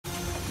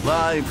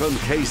Live from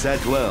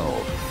KSAT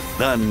 12,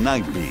 the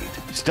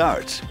Nightbeat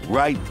starts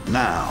right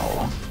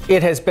now.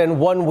 It has been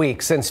 1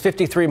 week since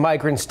 53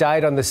 migrants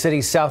died on the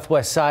city's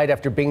southwest side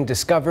after being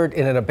discovered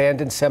in an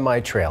abandoned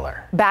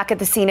semi-trailer. Back at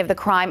the scene of the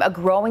crime, a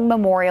growing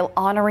memorial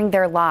honoring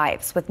their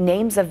lives with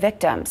names of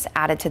victims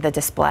added to the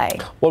display.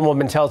 One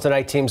woman tells the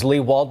night team's Lee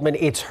Waldman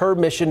it's her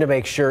mission to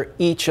make sure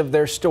each of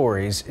their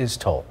stories is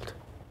told.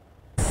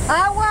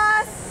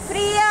 Aguas,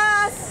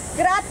 frías,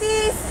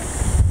 gratis,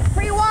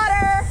 free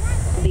water.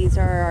 These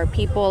are our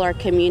people, our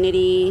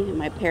community.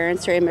 My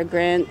parents are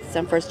immigrants.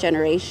 I'm first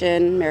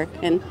generation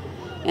American.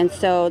 And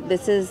so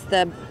this is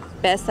the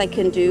best I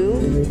can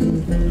do.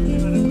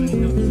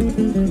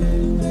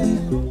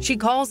 She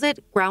calls it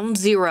Ground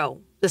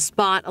Zero, the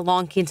spot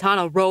along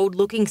Quintana Road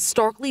looking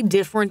starkly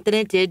different than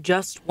it did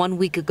just 1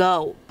 week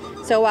ago.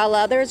 So while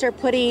others are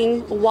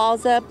putting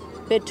walls up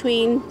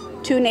between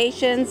two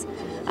nations,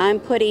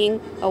 I'm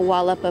putting a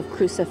wall up of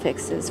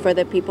crucifixes for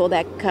the people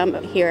that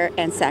come here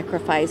and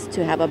sacrifice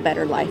to have a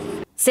better life.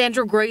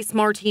 Sandra Grace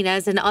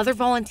Martinez and other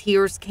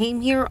volunteers came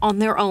here on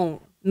their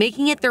own,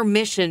 making it their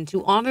mission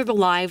to honor the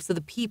lives of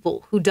the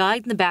people who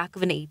died in the back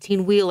of an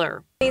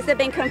 18-wheeler. These have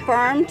been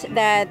confirmed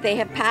that they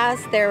have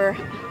passed their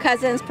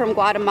cousins from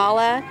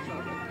Guatemala.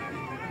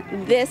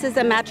 This is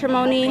a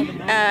matrimony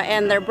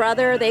and their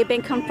brother. They've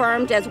been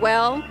confirmed as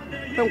well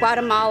from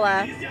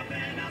Guatemala.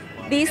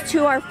 These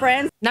two are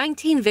friends.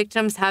 19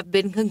 victims have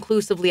been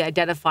conclusively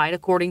identified,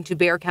 according to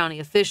Bexar County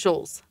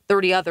officials.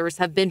 30 others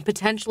have been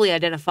potentially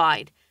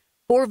identified.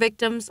 4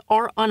 victims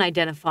are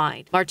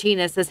unidentified.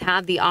 Martinez has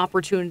had the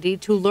opportunity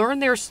to learn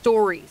their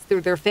stories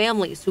through their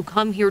families who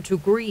come here to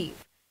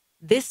grieve.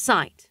 This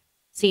site,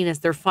 seen as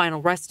their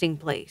final resting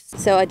place.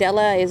 So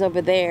Adela is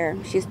over there.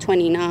 She's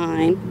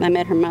 29. I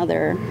met her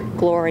mother,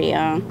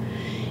 Gloria,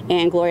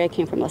 and Gloria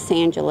came from Los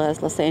Angeles.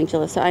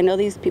 So I know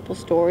these people's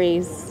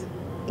stories.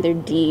 They're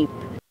deep.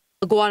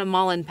 A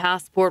Guatemalan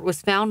passport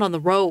was found on the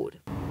road.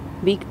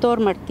 Victor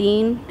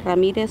Martin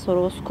Ramirez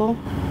Orozco,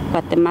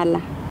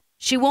 Guatemala.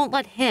 She won't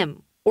let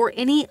him or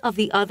any of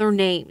the other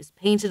names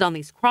painted on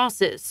these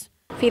crosses,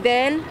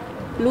 Fidel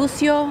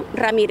Lucio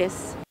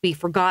Ramirez, be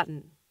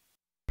forgotten.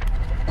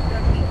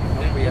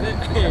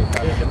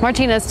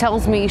 Martinez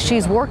tells me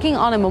she's working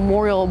on a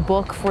memorial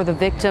book for the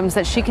victims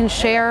that she can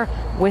share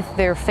with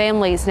their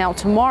families. Now,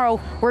 tomorrow,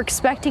 we're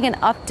expecting an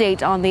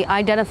update on the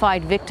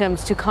identified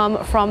victims to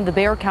come from the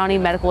Bexar County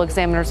Medical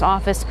Examiner's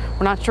office.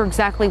 We're not sure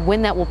exactly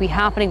when that will be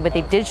happening, but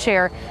they did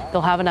share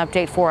they'll have an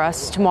update for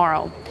us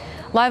tomorrow.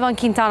 Live on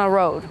Quintana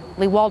Road,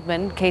 Lee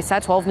Waldman,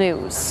 KSAT 12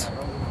 News.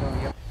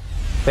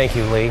 Thank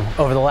you, Lee.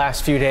 Over the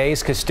last few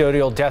days,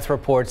 custodial death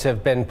reports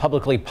have been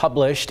publicly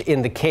published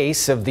in the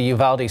case of the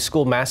Uvalde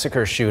school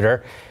massacre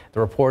shooter. The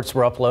reports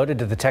were uploaded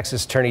to the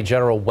Texas Attorney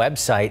General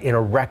website in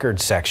a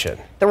records section.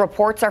 The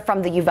reports are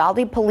from the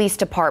Uvalde Police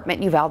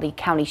Department, Uvalde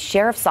County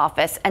Sheriff's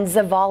Office, and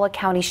Zavala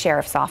County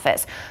Sheriff's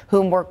Office,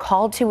 whom were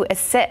called to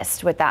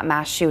assist with that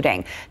mass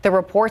shooting. The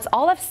reports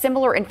all have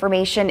similar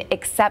information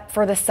except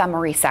for the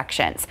summary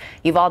sections.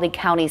 Uvalde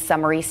County's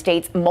summary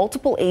states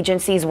multiple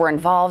agencies were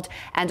involved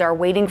and are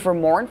waiting for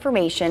more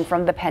information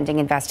from the pending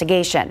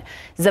investigation.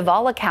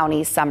 Zavala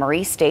County's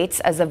summary states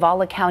a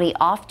Zavala County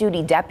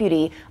off-duty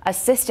deputy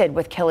assisted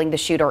with killing the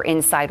shooter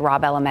inside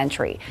Robb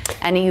Elementary.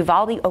 And a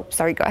Uvalde, go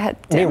ahead,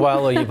 Tim.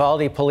 Meanwhile, a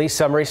Uvalde police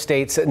summary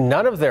states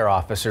none of their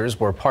officers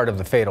were part of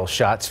the fatal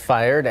shots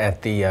fired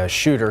at the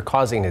shooter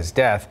causing his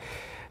death.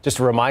 Just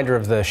a reminder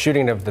of the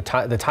shooting of the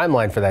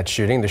timeline for that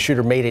shooting. The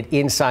shooter made it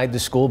inside the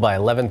school by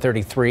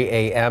 11:33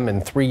 a.m.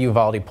 and 3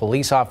 Uvalde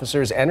police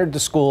officers entered the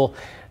school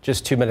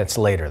just 2 minutes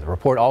later. The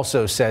report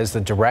also says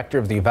the director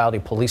of the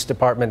Uvalde Police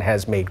Department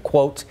has made,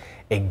 quote,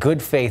 a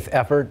good faith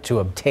effort to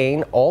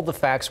obtain all the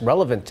facts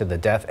relevant to the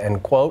death,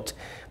 end quote.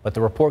 But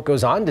the report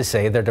goes on to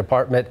say their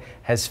department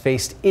has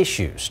faced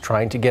issues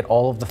trying to get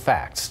all of the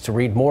facts. To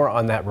read more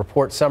on that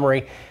report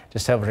summary,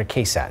 just head over to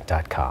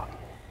KSAT.com.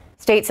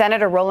 State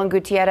Senator Roland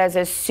Gutierrez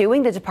is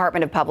suing the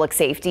Department of Public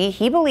Safety.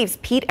 He believes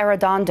Pete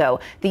Arredondo,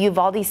 the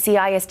Uvalde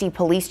CISD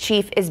police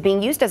chief, is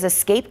being used as a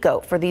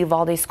scapegoat for the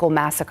Uvalde school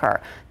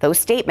massacre. Those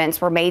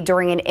statements were made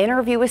during an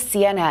interview with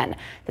CNN.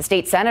 The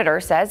state senator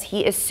says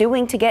he is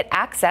suing to get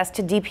access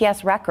to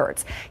DPS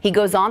records. He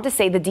goes on to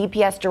say the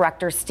DPS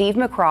director, Steve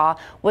McCraw,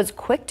 was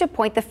quick to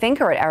point the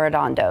finger at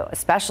Arredondo,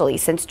 especially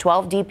since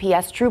 12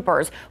 DPS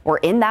troopers were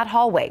in that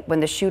hallway when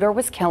the shooter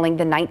was killing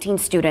the 19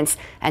 students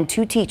and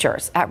 2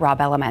 teachers at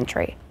Robb Elementary.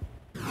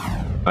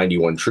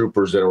 91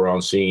 troopers that were on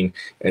scene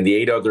and the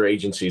 8 other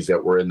agencies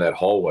that were in that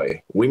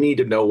hallway. We need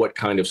to know what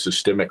kind of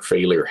systemic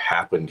failure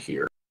happened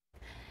here.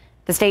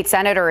 The state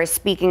senator is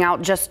speaking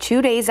out just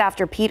 2 days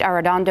after Pete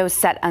Arredondo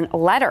sent a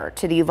letter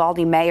to the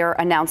Uvalde mayor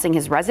announcing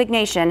his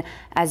resignation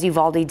as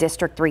Uvalde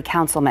District 3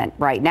 councilman.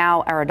 Right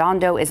now,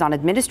 Arredondo is on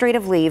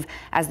administrative leave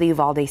as the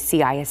Uvalde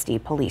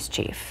CISD police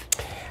chief.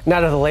 Now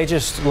to the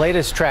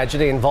latest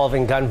tragedy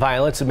involving gun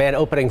violence. A man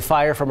opening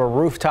fire from a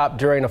rooftop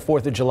during a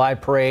 4th of July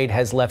parade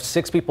has left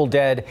 6 people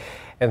dead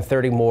and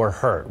 30 more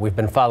hurt. We've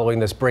been following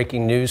this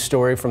breaking news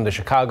story from the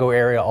Chicago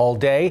area all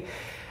day.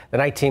 The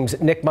night team's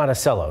Nick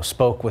Monticello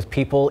spoke with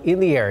people in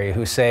the area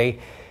who say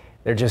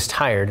they're just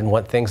tired and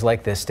want things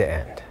like this to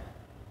end.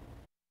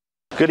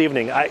 Good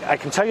evening. I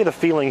can tell you the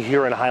feeling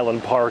here in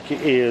Highland Park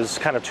is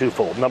kind of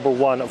twofold. Number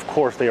one, of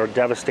course, they are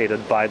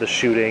devastated by the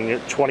shooting,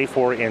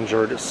 24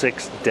 injured,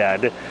 6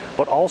 dead,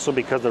 but also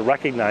because they're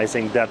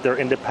recognizing that their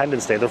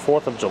Independence Day, their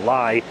 4th of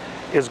July,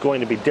 is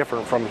going to be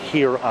different from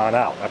here on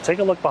out. Now take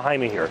a look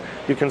behind me here.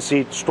 You can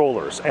see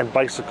strollers and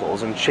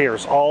bicycles and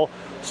chairs all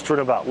strewn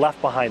about,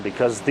 left behind,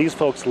 because these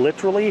folks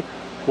literally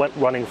went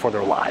running for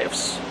their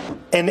lives.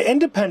 An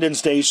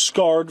Independence Day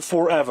scarred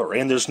forever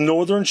in this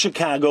northern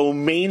Chicago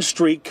Main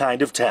Street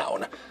kind of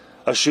town.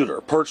 A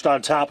shooter perched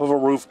on top of a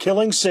roof,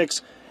 killing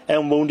 6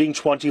 and wounding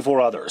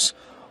 24 others.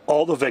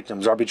 All the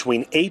victims are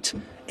between 8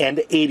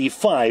 and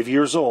 85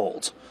 years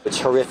old. It's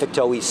horrific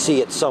to always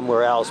see it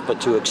somewhere else, but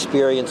to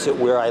experience it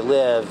where I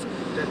live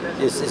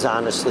is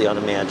honestly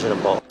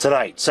unimaginable.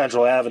 Tonight,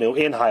 Central Avenue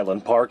in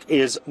Highland Park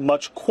is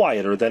much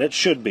quieter than it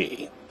should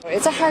be.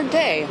 It's a hard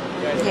day,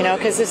 you know,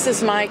 because this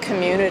is my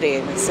community.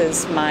 I've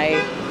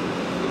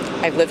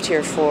lived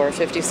here for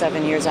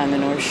 57 years on the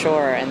North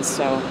Shore, and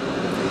so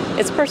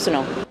it's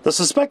personal. The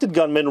suspected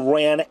gunman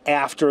ran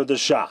after the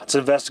shots.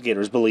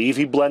 Investigators believe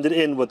he blended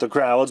in with the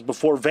crowds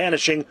before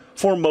vanishing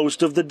for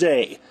most of the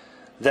day.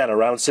 Then,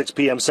 around 6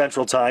 p.m.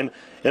 Central Time,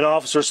 an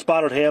officer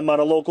spotted him on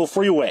a local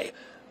freeway.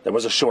 There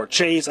was a short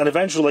chase, and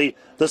eventually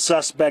the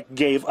suspect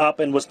gave up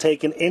and was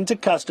taken into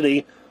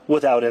custody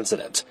without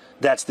incident.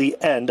 That's the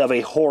end of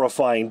a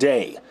horrifying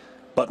day.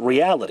 But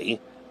reality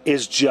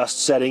is just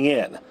setting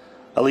in.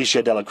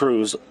 Alicia De La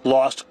Cruz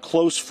lost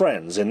close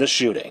friends in the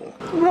shooting.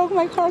 It broke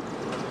my heart,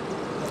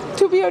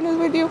 to be honest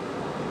with you,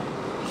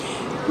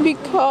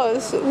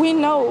 because we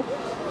know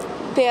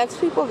the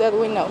ex-people that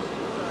we know.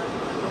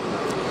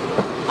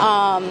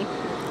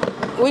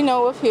 We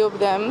know a few of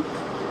them,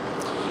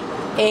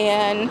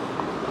 and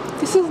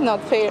this is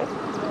not fair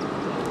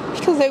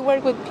because they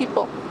work with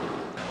people.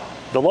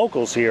 The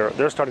locals here,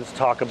 they're starting to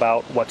talk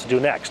about what to do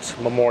next.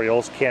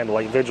 Memorials,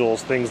 candlelight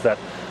vigils, things that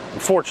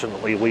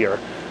unfortunately we are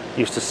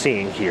used to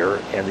seeing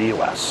here in the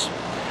U.S.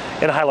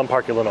 In Highland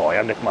Park, Illinois,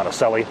 I'm Nick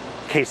Monticello,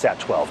 KSAT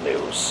 12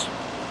 News.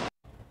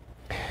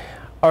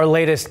 Our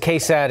latest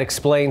KSAT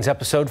Explains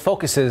episode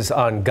focuses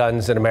on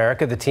guns in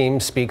America. The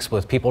team speaks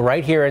with people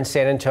right here in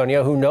San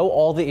Antonio who know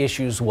all the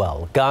issues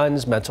well: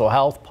 guns, mental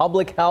health,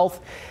 public health,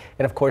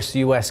 and of course the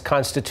U.S.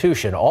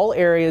 Constitution. All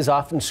areas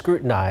often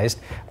scrutinized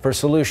for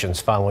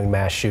solutions following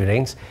mass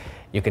shootings.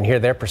 You can hear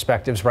their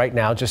perspectives right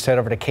now. Just head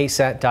over to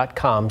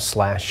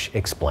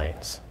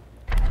ksat.com/explains.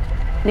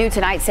 New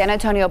tonight, San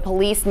Antonio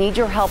police need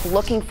your help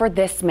looking for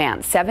this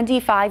man,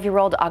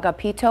 75-year-old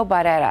Agapito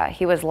Barrera.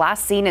 He was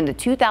last seen in the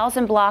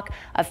 2000 block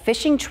of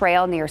Fishing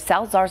Trail near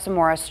South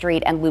Zarzamora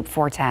Street and Loop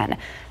 410.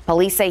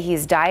 Police say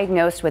he's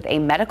diagnosed with a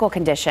medical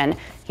condition.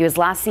 He was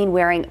last seen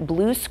wearing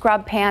blue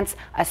scrub pants,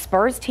 a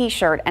Spurs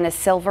t-shirt, and a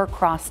silver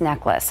cross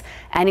necklace.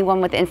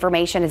 Anyone with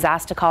information is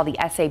asked to call the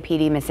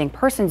SAPD Missing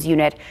Persons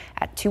Unit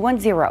at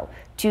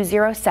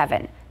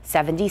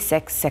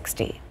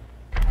 210-207-7660.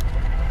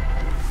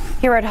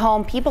 Here at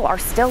home, people are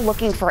still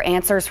looking for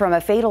answers from a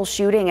fatal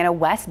shooting in a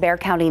West Bexar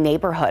County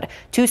neighborhood.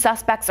 2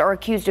 suspects are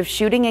accused of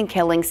shooting and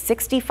killing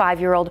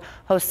 65-year-old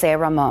Jose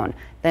Ramon.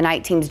 The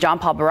night team's John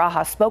Paul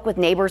Baraja spoke with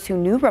neighbors who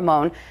knew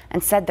Ramon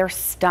and said they're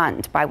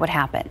stunned by what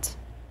happened.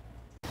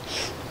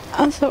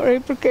 I'm sorry,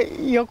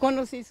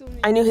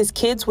 I knew his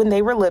kids when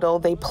they were little.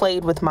 They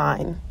played with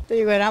mine.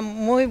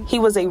 He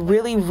was a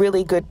really,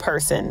 really good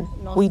person.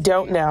 We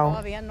don't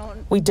know.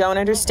 We don't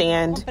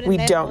understand. We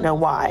don't know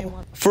why.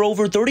 For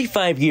over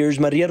 35 years,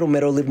 Maria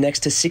Romero lived next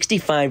to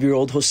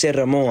 65-year-old Jose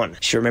Ramon.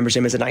 She remembers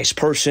him as a nice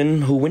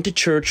person who went to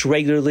church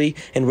regularly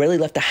and rarely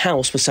left the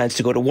house besides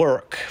to go to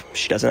work.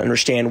 She doesn't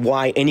understand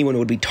why anyone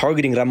would be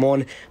targeting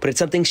Ramon, but it's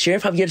something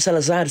Sheriff Javier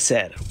Salazar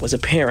said was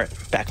apparent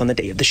back on the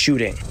day of the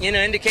shooting.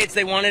 Indicates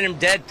they wanted him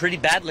dead pretty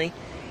badly.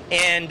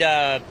 And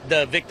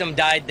the victim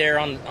died there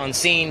on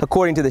scene.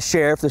 According to the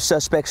sheriff, the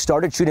suspect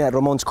started shooting at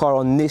Ramon's car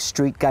on this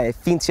street, Calle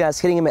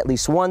Fincias, hitting him at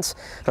least once.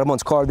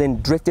 Ramon's car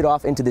then drifted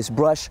off into this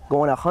brush,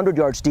 going 100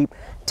 yards deep,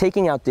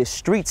 taking out this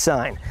street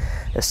sign.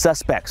 The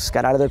suspects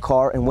got out of their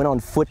car and went on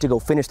foot to go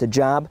finish the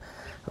job.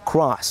 A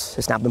cross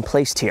has now been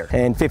placed here.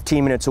 And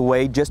 15 minutes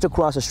away, just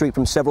across the street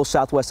from several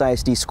Southwest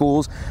ISD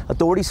schools,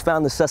 authorities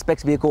found the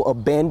suspect's vehicle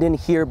abandoned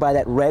here by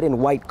that red and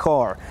white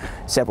car.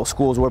 Several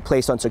schools were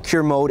placed on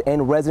secure mode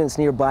and residents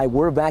nearby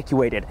were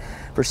evacuated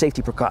for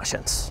safety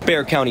precautions.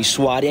 Bexar County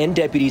SWAT and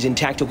deputies in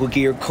tactical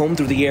gear combed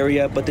through the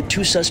area, but the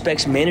 2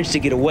 suspects managed to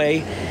get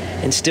away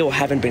and still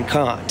haven't been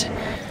caught.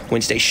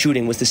 Wednesday's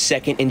shooting was the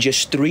second in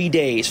just 3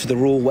 days for the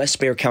rural West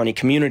Bexar County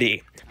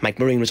community. Mike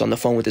Marine was on the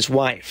phone with his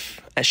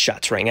wife as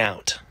shots rang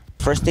out.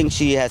 First thing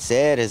she had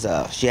said is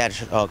she had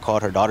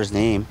called her daughter's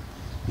name.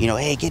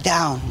 Hey, get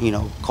down.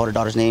 Called her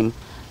daughter's name,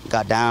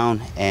 got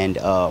down, and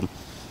I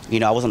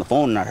was on the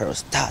phone and I heard it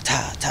was ta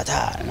ta ta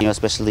ta.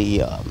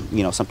 Especially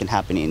something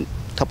happening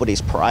a couple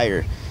days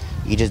prior,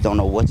 you just don't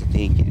know what to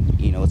think, and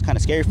it's kind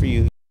of scary for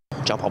you.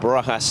 John Paul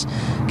Barajas,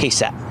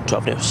 KSAT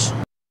 12 News.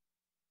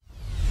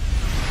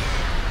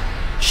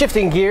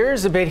 Shifting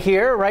gears a bit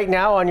here, right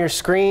now on your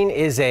screen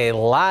is a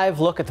live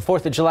look at the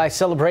 4th of July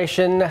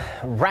celebration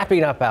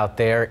wrapping up out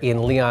there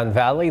in Leon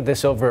Valley.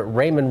 This over at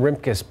Raymond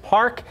Rimkus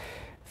Park.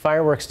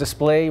 Fireworks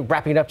display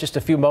wrapping up just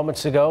a few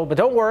moments ago. But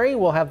don't worry,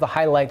 we'll have the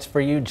highlights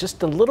for you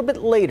just a little bit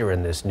later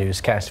in this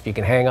newscast if you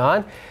can hang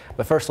on.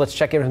 But first, let's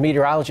check in with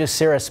meteorologist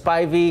Sarah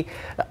Spivey.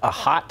 A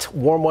hot,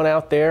 warm one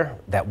out there.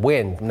 That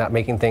wind not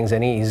making things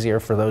any easier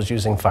for those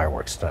using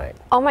fireworks tonight.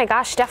 Oh my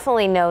gosh,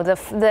 definitely no.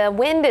 The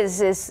wind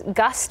is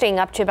gusting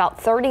up to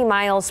about 30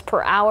 miles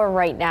per hour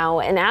right now.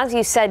 And as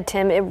you said,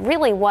 Tim, it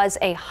really was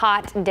a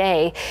hot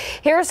day.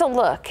 Here's a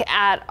look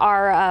at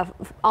our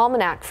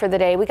almanac for the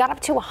day. We got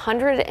up to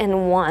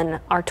 101,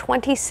 our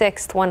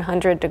 26th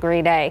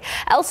 100-degree day.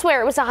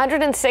 Elsewhere, it was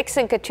 106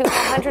 in Catoosa,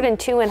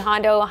 102 in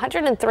Hondo,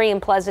 103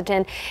 in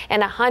Pleasanton,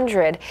 and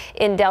 100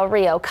 in Del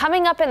Rio.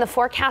 Coming up in the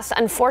forecast,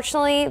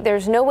 unfortunately,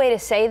 there's no way to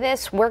say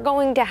this. We're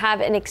going to have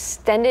an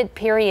extended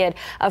period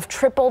of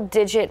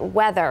triple-digit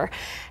weather.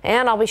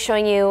 And I'll be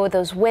showing you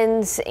those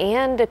winds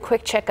and a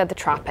quick check of the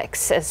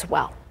tropics as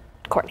well.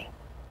 Courtney.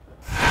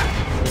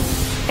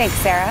 Thanks,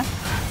 Sarah.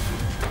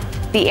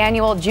 The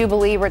annual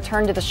Jubilee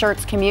Return to the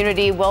Shirts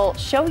community will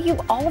show you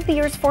all of the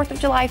year's 4th of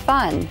July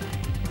fun.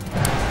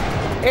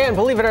 And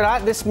believe it or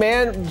not, this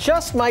man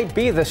just might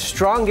be the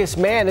strongest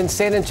man in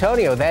San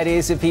Antonio. That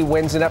is, if he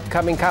wins an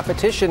upcoming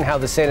competition, how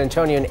the San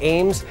Antonian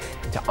aims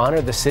to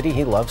honor the city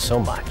he loves so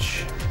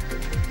much.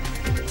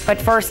 But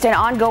first, an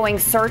ongoing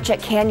search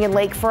at Canyon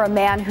Lake for a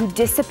man who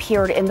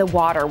disappeared in the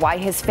water. Why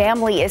his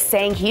family is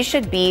saying he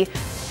should be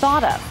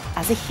thought of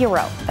as a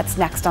hero. That's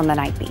next on the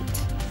Nightbeat.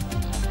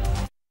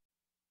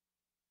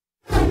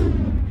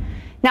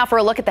 Now for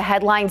a look at the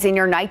headlines in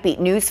your Nightbeat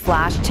news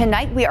flash.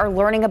 Tonight we are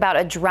learning about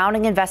a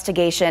drowning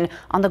investigation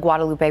on the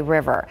Guadalupe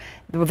River.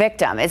 The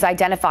victim is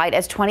identified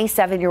as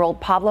 27-year-old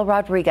Pablo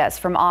Rodriguez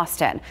from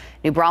Austin.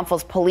 New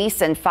Braunfels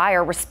police and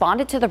fire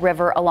responded to the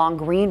river along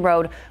Green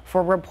Road for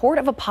a report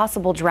of a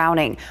possible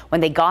drowning. When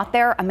they got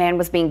there, a man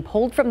was being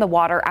pulled from the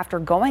water after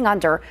going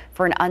under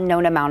for an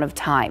unknown amount of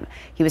time.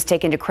 He was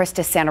taken to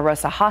Christus Santa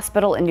Rosa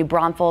Hospital in New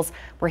Braunfels,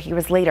 where he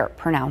was later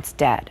pronounced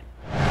dead.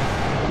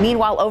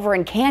 Meanwhile, over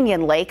in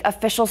Canyon Lake,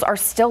 officials are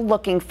still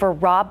looking for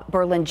Rob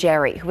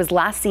Berlingeri, who was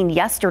last seen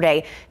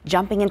yesterday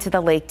jumping into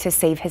the lake to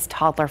save his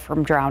toddler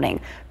from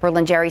drowning.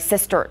 Berlingeri's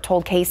sister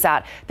told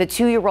KSAT the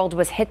 2-year-old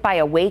was hit by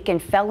a wake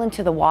and fell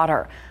into the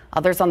water.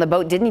 Others on the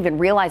boat didn't even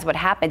realize what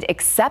happened,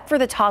 except for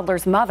the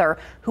toddler's mother,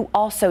 who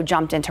also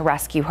jumped in to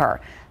rescue her.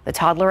 The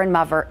toddler and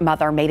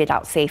mother made it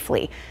out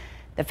safely.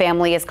 The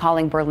family is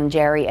calling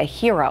Berlingeri a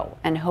hero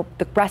and hope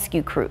the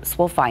rescue crews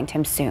will find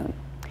him soon.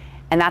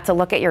 And that's a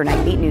look at your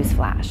Nightbeat news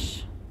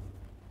flash.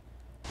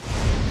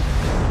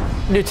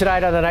 New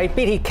tonight on the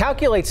Nightbeat, he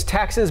calculates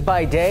taxes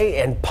by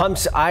day and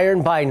pumps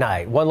iron by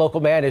night. One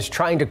local man is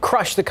trying to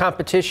crush the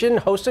competition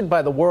hosted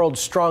by the world's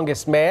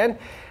strongest man.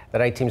 The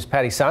Night Team's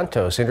Patty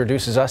Santos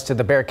introduces us to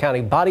the Bexar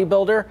County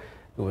bodybuilder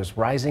who is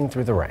rising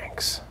through the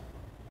ranks.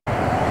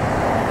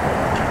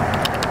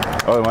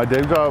 Oh, my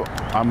day job,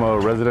 I'm a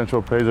residential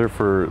appraiser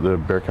for the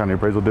Bexar County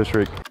Appraisal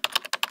District.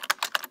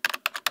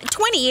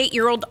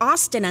 28-year-old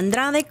Austin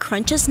Andrade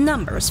crunches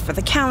numbers for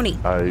the county.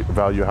 I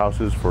value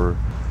houses for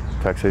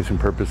taxation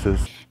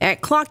purposes.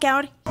 At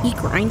clockout, he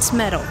grinds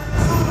metal.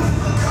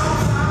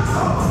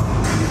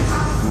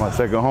 My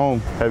second home,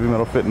 Heavy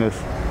Metal Fitness.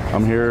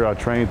 I'm here, I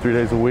train 3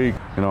 days a week.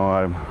 You know,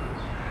 I'm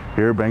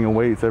here banging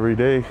weights every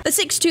day. The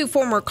 6'2"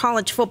 former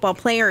college football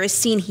player is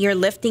seen here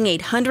lifting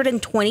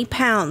 820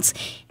 pounds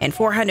and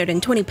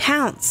 420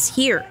 pounds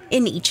here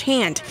in each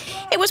hand.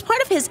 It was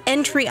part of his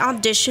entry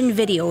audition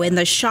video in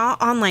the Shaw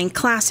Online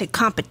Classic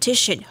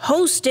competition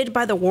hosted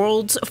by the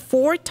world's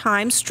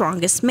 4-time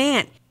strongest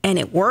man, and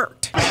it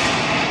worked.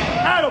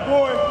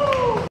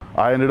 Attaboy!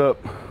 I ended up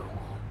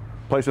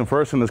placing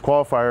first in this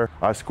qualifier.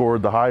 I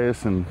scored the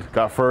highest and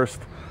got first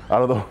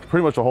out of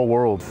pretty much the whole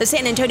world. The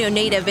San Antonio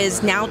native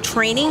is now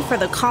training for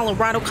the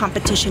Colorado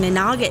competition in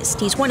August.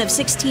 He's one of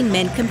 16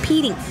 men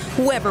competing.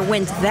 Whoever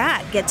wins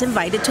that gets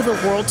invited to the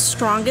world's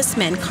strongest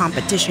men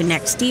competition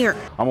next year.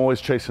 I'm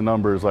always chasing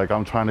numbers, like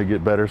I'm trying to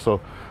get better. So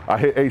I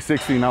hit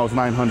 860, now it's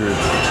 900.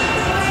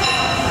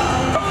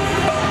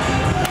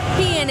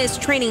 He and his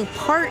training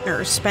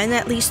partners spend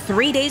at least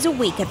 3 days a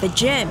week at the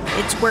gym.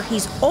 It's where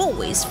he's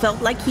always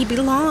felt like he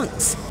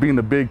belongs. Being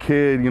the big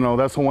kid, you know,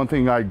 that's the one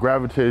thing I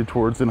gravitated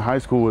towards in high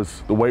school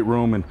was the weight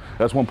room, and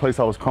that's one place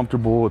I was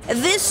comfortable with.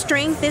 This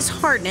strength is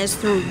harnessed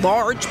through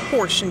large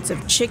portions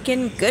of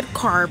chicken, good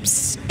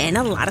carbs, and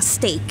a lot of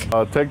steak.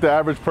 Take the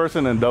average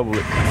person and double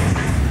it.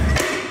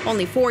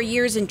 Only 4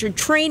 years into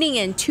training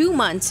and 2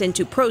 months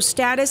into pro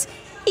status,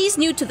 he's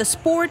new to the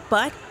sport,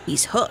 but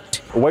he's hooked.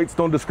 Weights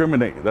don't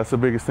discriminate. That's the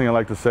biggest thing I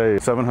like to say.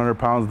 700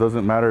 pounds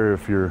doesn't matter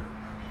if you're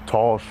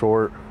tall,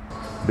 short,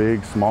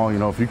 big, small. You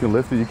know, if you can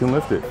lift it, you can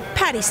lift it.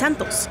 Patty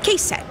Santos,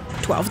 KSAT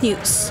 12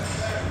 News.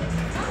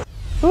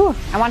 Ooh,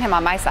 I want him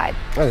on my side.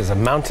 That is a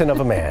mountain of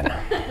a man.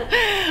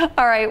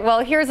 All right,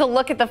 well, here's a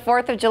look at the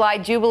 4th of July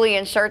Jubilee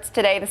in shirts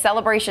today. The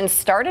celebration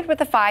started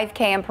with a 5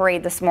 k.m.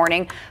 parade this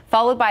morning,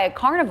 followed by a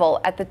carnival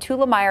at the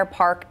Tullameyer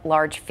Park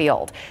large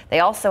field. They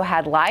also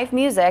had live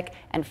music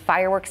and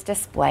fireworks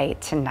display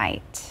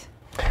tonight.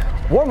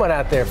 Warm one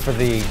out there for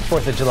the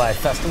 4th of July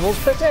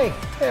festivals, but hey,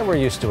 we're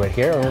used to it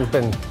here, and we've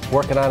been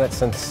working on it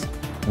since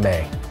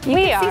May. You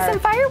can see some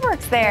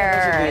fireworks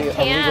there. This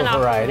would be a legal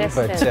variety,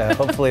 but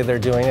hopefully they're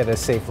doing it as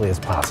safely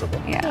as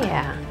possible.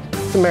 Yeah.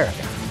 It's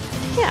America.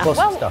 Yeah, Blow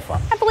some well, stuff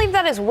up. I believe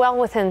that is well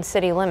within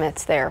city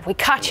limits there. We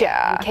caught you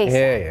in case.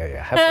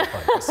 Yeah.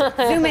 Have some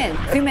fun.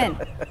 Zoom in.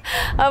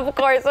 Of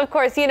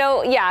course. You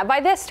know, by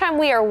this time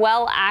we are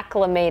well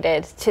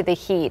acclimated to the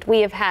heat. We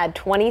have had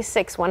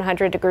 26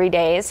 100-degree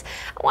days.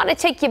 I want to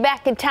take you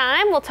back in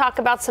time. We'll talk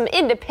about some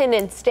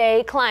Independence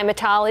Day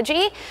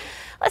climatology.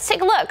 Let's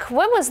take a look.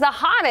 When was the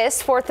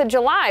hottest 4th of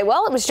July?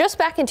 Well, it was just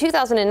back in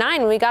 2009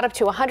 when we got up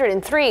to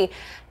 103.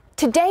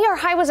 Today, our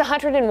high was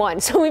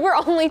 101, so we were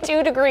only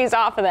 2 degrees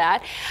off of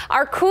that.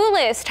 Our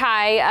coolest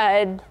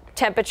high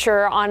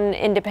temperature on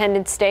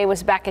Independence Day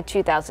was back in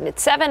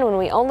 2007 when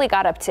we only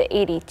got up to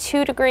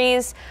 82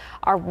 degrees.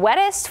 Our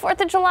wettest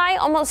 4th of July,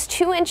 almost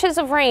 2 inches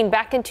of rain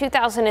back in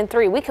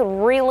 2003. We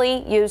could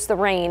really use the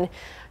rain,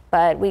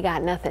 but we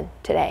got nothing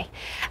today.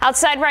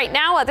 Outside right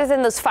now, other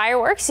than those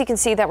fireworks, you can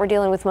see that we're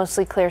dealing with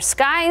mostly clear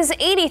skies,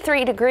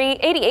 88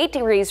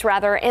 degrees,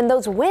 and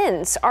those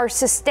winds are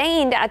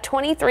sustained at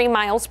 23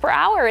 miles per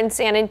hour in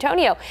San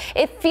Antonio.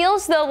 It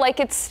feels though like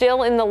it's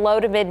still in the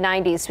low to mid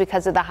 90s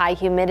because of the high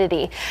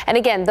humidity. And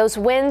again, those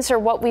winds are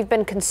what we've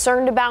been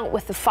concerned about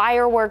with the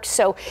fireworks.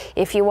 So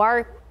if you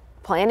are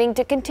planning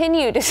to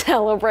continue to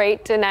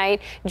celebrate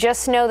tonight,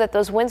 just know that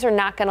those winds are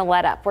not going to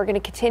let up. We're going to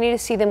continue to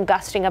see them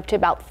gusting up to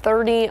about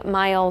 30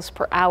 miles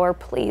per hour.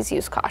 Please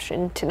use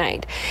caution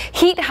tonight.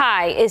 Heat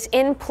high is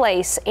in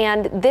place,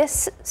 and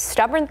this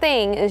stubborn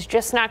thing is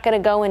just not going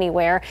to go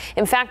anywhere.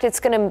 In fact, it's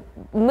going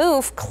to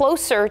move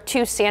closer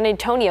to San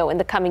Antonio in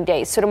the coming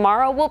days. So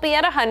tomorrow we'll be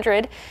at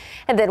 100.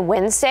 And then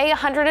Wednesday,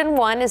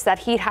 101 is that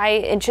heat high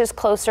inches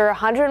closer,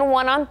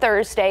 101 on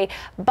Thursday.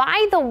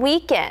 By the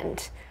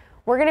weekend,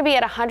 we're going to be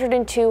at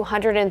 102,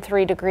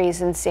 103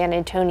 degrees in San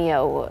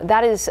Antonio.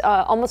 That is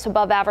almost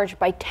above average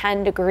by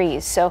 10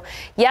 degrees. So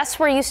yes,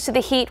 we're used to the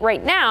heat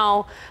right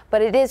now,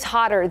 but it is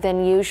hotter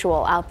than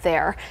usual out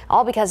there,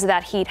 all because of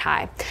that heat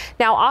high.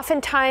 Now,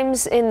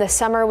 oftentimes in the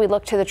summer, we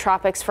look to the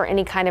tropics for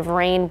any kind of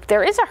rain.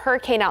 There is a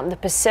hurricane out in the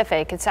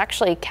Pacific. It's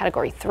actually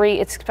Category 3.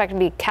 It's expected to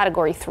be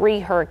Category 3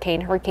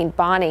 hurricane, Hurricane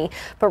Bonnie,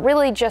 but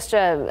really just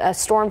a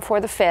storm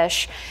for the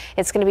fish.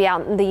 It's going to be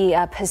out in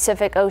the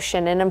Pacific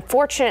Ocean. And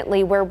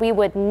unfortunately, where we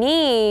would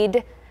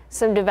need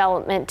some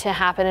development to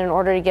happen in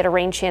order to get a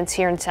rain chance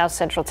here in South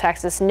Central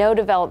Texas, no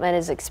development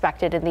is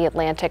expected in the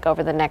Atlantic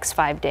over the next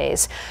 5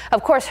 days.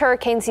 Of course,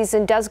 hurricane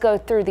season does go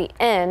through the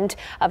end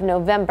of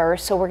November,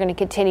 so we're going to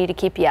continue to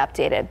keep you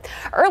updated.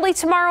 Early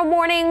tomorrow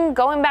morning,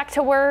 going back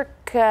to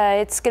work,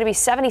 it's going to be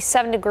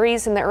 77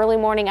 degrees in the early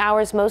morning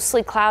hours,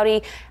 mostly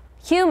cloudy.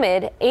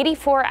 Humid,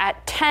 84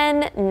 at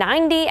 10,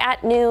 90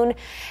 at noon,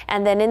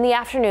 and then in the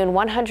afternoon,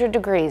 100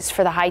 degrees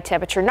for the high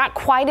temperature. Not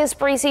quite as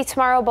breezy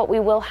tomorrow, but we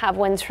will have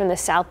winds from the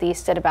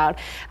southeast at about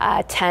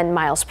 10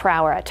 miles per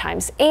hour at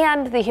times.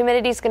 And the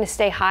humidity is going to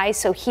stay high,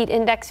 so heat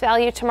index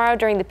value tomorrow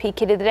during the peak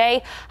heat of the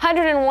day,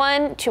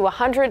 101 to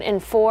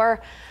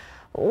 104.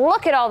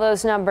 Look at all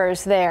those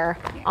numbers there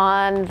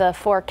on the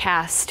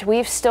forecast.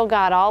 We've still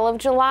got all of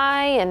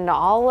July and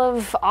all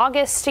of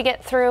August to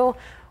get through.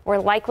 We're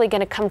likely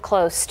going to come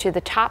close to the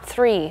top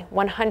 3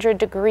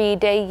 100-degree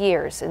day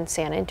years in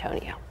San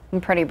Antonio.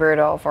 Pretty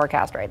brutal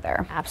forecast right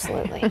there.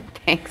 Absolutely.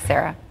 Thanks,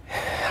 Sarah.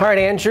 All right,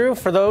 Andrew,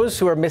 for those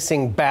who are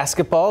missing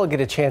basketball, get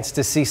a chance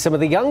to see some of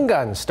the young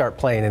guns start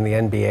playing in the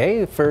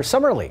NBA for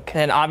Summer League.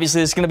 And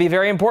obviously it's going to be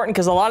very important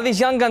because a lot of these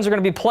young guns are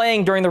going to be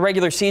playing during the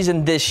regular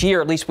season this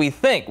year, at least we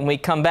think. When we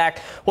come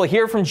back, we'll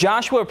hear from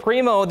Joshua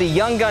Primo, the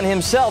young gun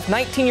himself,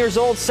 19 years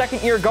old,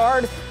 second-year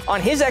guard,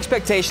 on his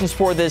expectations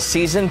for this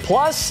season.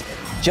 Plus,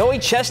 Joey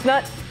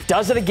Chestnut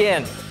does it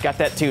again. Got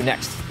that too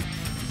next.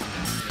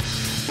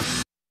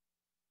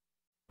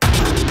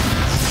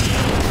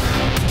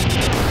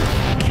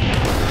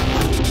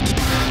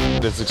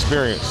 It's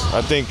experience.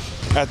 I think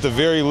at the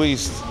very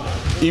least,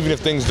 even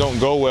if things don't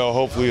go well,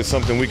 hopefully it's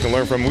something we can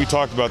learn from. We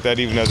talked about that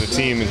even as a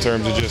team in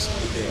terms of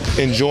just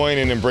enjoying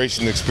and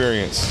embracing the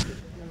experience.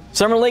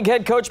 Summer League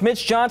head coach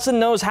Mitch Johnson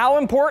knows how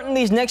important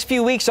these next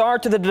few weeks are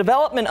to the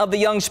development of the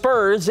young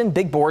Spurs in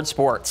big board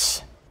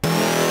sports.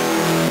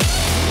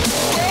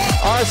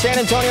 Our San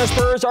Antonio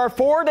Spurs are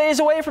 4 days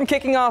away from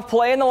kicking off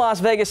play in the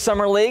Las Vegas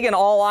Summer League, and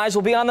all eyes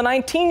will be on the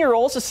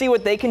 19-year-olds to see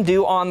what they can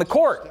do on the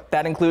court.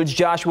 That includes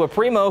Joshua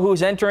Primo,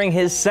 who's entering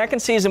his second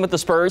season with the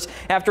Spurs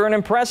after an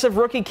impressive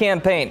rookie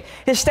campaign.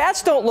 His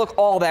stats don't look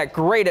all that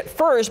great at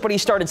first, but he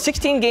started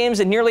 16 games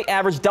and nearly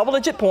averaged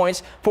double-digit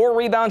points, 4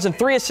 rebounds, and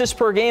 3 assists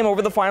per game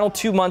over the final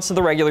 2 months of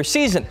the regular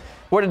season.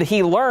 What did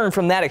he learn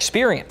from that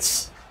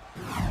experience?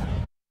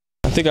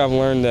 I think I've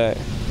learned that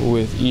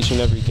with each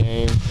and every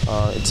game,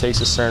 it takes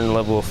a certain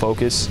level of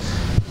focus,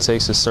 it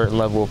takes a certain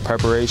level of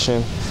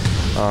preparation,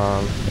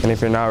 And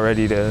if you're not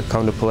ready to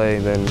come to play,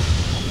 then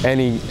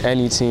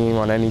any team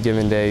on any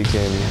given day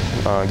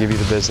can give you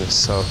the business.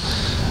 So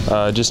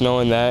just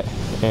knowing that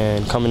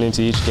and coming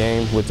into each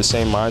game with the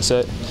same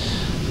mindset,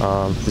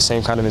 the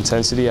same kind of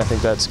intensity, I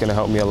think that's going to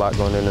help me a lot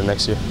going into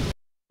next year.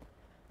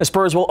 The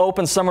Spurs will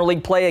open Summer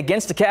League play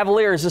against the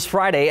Cavaliers this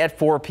Friday at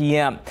 4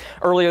 p.m.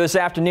 Earlier this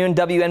afternoon,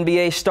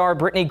 WNBA star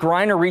Brittany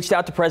Griner reached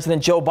out to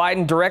President Joe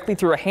Biden directly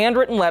through a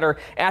handwritten letter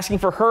asking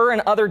for her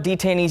and other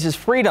detainees'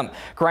 freedom.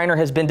 Griner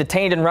has been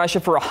detained in Russia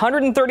for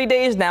 130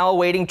 days now,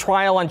 awaiting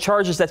trial on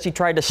charges that she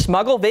tried to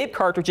smuggle vape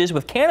cartridges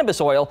with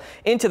cannabis oil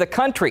into the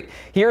country.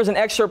 Here's an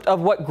excerpt of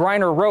what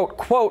Griner wrote,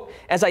 quote,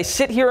 "As I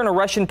sit here in a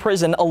Russian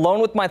prison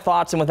alone with my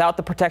thoughts and without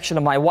the protection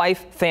of my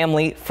wife,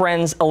 family,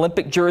 friends,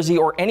 Olympic jersey,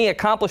 or any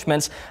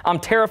accomplishments,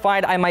 I'm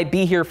terrified I might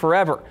be here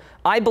forever.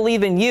 I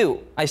believe in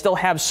you. I still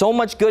have so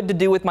much good to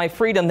do with my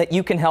freedom that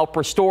you can help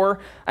restore.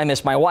 I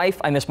miss my wife.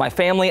 I miss my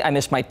family. I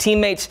miss my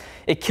teammates.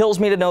 It kills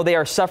me to know they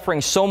are suffering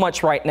so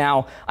much right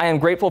now. I am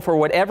grateful for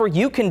whatever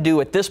you can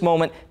do at this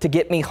moment to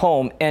get me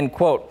home," end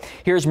quote.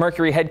 Here's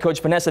Mercury head coach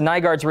Vanessa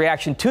Nygaard's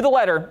reaction to the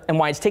letter and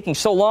why it's taking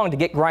so long to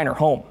get Griner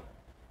home.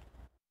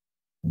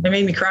 It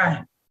made me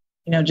cry.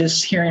 You know,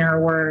 just hearing her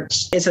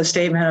words. It's a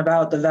statement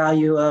about the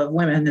value of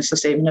women. It's a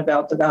statement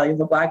about the value of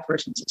a Black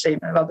person. It's a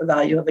statement about the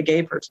value of a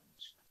gay person.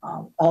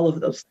 All of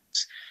those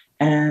things.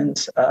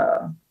 And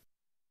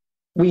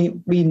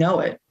we know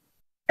it.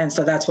 And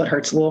so that's what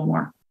hurts a little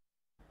more.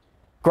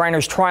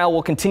 Griner's trial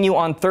will continue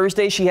on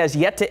Thursday. She has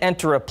yet to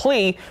enter a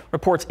plea.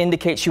 Reports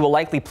indicate she will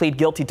likely plead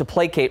guilty to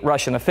placate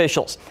Russian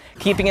officials.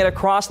 Keeping it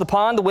across the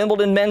pond, the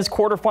Wimbledon men's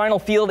quarterfinal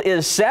field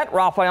is set.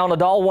 Rafael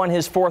Nadal won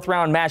his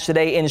fourth-round match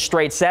today in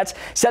straight sets,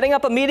 setting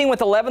up a meeting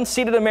with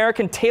 11th-seeded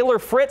American Taylor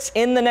Fritz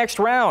in the next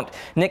round.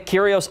 Nick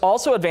Kyrgios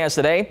also advanced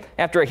today.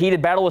 After a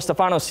heated battle with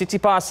Stefanos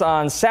Tsitsipas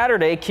on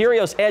Saturday,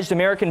 Kyrgios edged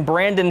American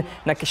Brandon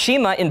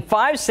Nakashima in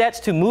 5 sets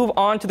to move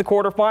on to the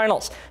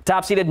quarterfinals.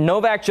 Top-seeded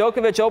Novak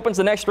Djokovic opens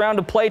the next round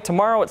of play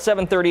tomorrow at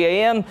 7:30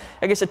 a.m.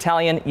 against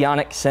Italian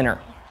Yannick Sinner.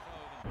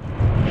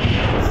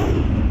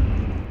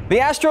 The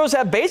Astros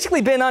have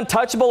basically been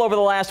untouchable over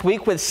the last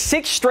week with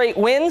 6 straight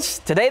wins.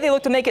 Today they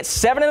look to make it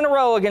 7 in a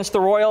row against the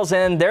Royals,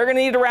 and they're going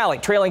to need a rally.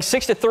 Trailing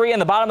 6-3 in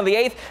the bottom of the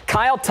 8th,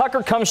 Kyle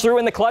Tucker comes through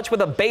in the clutch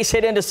with a base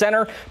hit into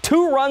center,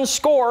 2-run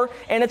score,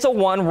 and it's a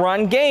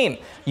 1-run game.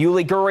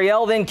 Yuli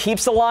Gurriel then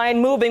keeps the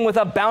line moving with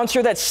a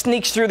bouncer that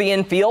sneaks through the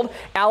infield.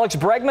 Alex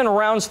Bregman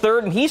rounds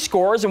third, and he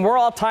scores, and we're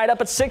all tied up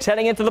at 6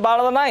 heading into the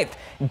bottom of the 9th.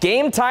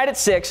 Game tied at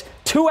 6,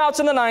 2 outs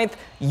in the 9th.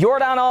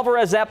 Yordan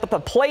Alvarez up at the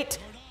plate.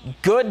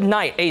 Good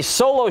night. A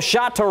solo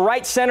shot to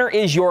right center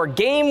is your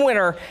game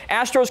winner.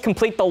 Astros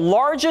complete the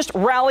largest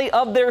rally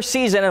of their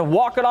season and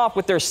walk it off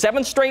with their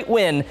 7th straight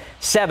win,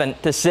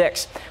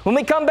 7-6. When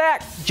we come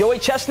back, Joey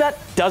Chestnut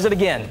does it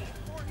again.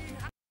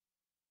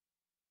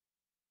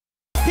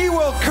 He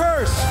will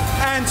curse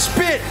and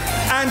spit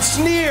and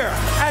sneer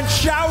and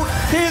shout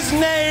his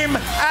name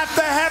at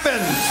the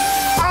heavens.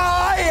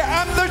 I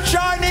am the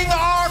shining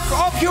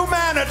arc of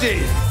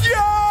humanity.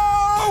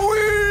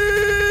 Joey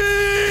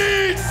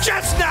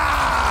Chestnut!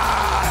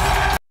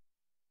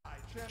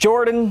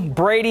 Jordan,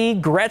 Brady,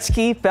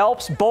 Gretzky,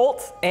 Phelps,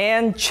 Bolt,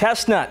 and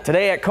Chestnut.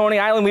 Today at Coney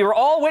Island, we were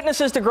all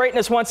witnesses to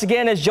greatness once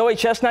again as Joey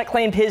Chestnut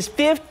claimed his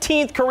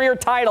 15th career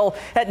title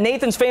at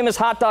Nathan's famous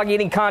hot dog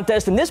eating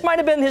contest, and this might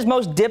have been his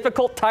most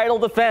difficult title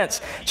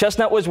defense.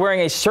 Chestnut was wearing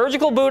a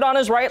surgical boot on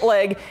his right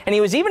leg, and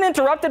he was even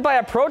interrupted by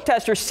a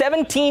protester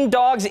 17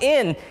 dogs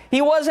in.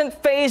 He wasn't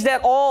fazed at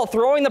all,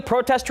 throwing the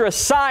protester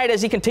aside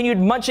as he continued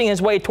munching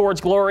his way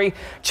towards glory.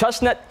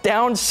 Chestnut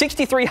downed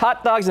 63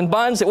 hot dogs and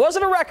buns. It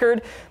wasn't a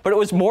record, but it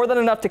was more than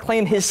enough to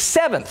claim his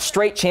 7th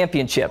straight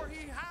championship.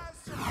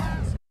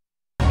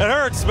 It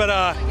hurts, but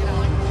I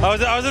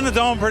was in the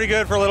dome pretty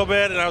good for a little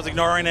bit, and I was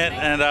ignoring it,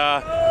 and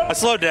I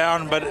slowed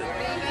down. But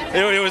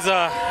it was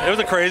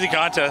a crazy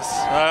contest.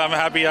 I'm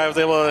happy I was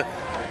able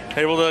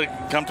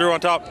to come through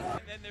on top.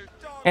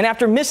 And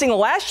after missing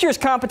last year's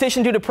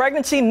competition due to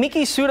pregnancy,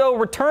 Miki Sudo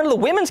returned to the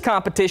women's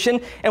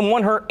competition and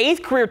won her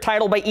 8th career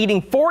title by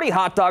eating 40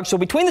 hot dogs. So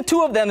between the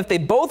two of them, if they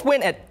both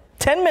win at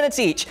 10 minutes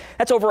each,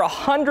 that's over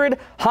 100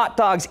 hot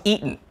dogs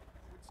eaten.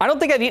 I don't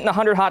think I've eaten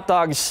 100 hot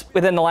dogs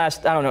within the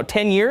last,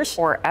 10 years.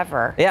 Or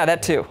ever. Yeah,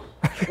 that too.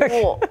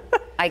 Cool.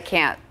 I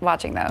can't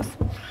watching those.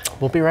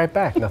 We'll be right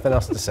back. Nothing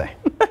else to say.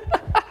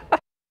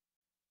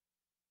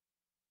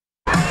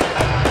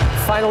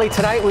 Finally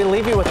tonight, we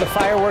leave you with the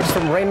fireworks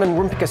from Raymond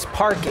Rumpkus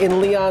Park in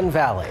Leon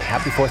Valley.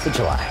 Happy 4th of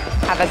July.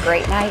 Have a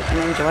great night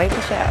and enjoy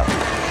the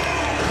show.